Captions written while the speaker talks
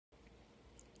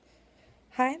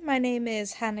Hi, my name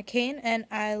is Hannah Kane, and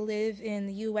I live in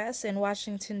the U.S. in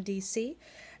Washington, D.C.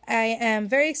 I am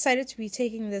very excited to be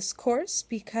taking this course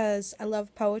because I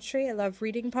love poetry. I love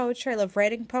reading poetry. I love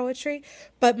writing poetry.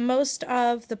 But most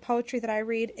of the poetry that I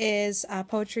read is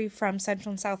poetry from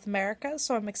Central and South America.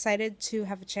 So I'm excited to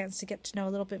have a chance to get to know a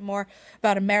little bit more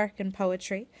about American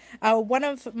poetry. One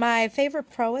of my favorite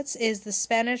poets is the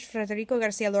Spanish Federico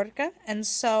Garcia Lorca. And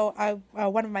so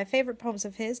one of my favorite poems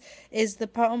of his is the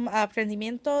poem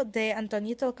Prendimiento de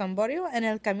Antonito Camborio en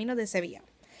el Camino de Sevilla.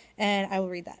 And I will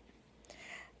read that.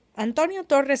 Antonio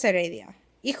Torres Heredia,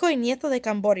 hijo y nieto de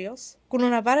Camborios, con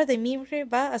una vara de mimbre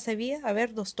va a Sevilla a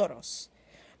ver dos toros.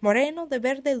 Moreno de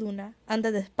verde luna,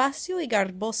 anda despacio y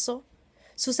garboso,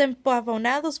 sus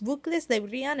empavonados bucles le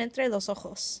brillan entre los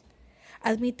ojos.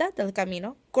 A mitad del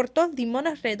camino, cortó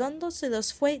limones redondos y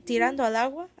los fue tirando al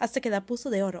agua hasta que la puso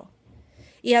de oro.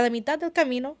 Y a la mitad del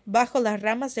camino, bajo las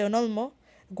ramas de un olmo,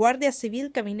 guardia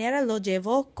civil caminera lo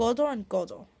llevó codo en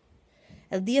codo.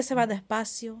 El día se va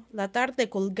despacio, la tarde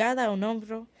colgada a un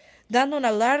hombro, dando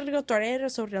una larga torera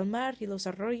sobre el mar y los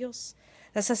arroyos.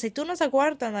 Las aceitunas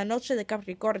aguardan la noche de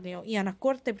Capricornio y una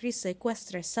corte brisa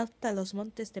ecuestre salta a los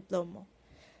montes de plomo.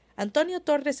 Antonio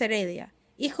Torres Heredia,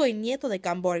 hijo y nieto de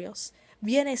Camborios,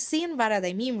 viene sin vara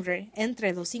de mimbre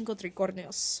entre los 5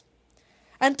 tricornios.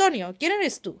 Antonio, ¿quién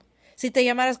eres tú? Si te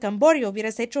llamaras Camborio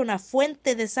hubieras hecho una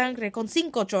fuente de sangre con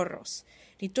 5 chorros.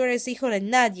 Ni tú eres hijo de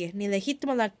nadie, ni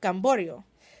legítimo de Camborio.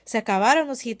 Se acabaron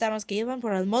los gitanos que iban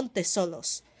por el monte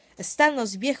solos. Están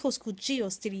los viejos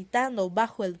cuchillos tiritando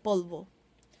bajo el polvo.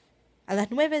 A las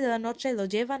 9 de la noche lo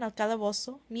llevan al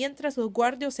calabozo, mientras los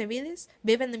guardias civiles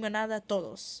beben limonada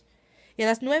todos. Y a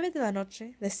las 9 de la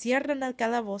noche le cierran al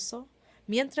calabozo,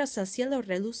 mientras el cielo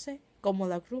reluce como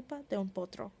la grupa de un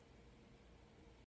potro.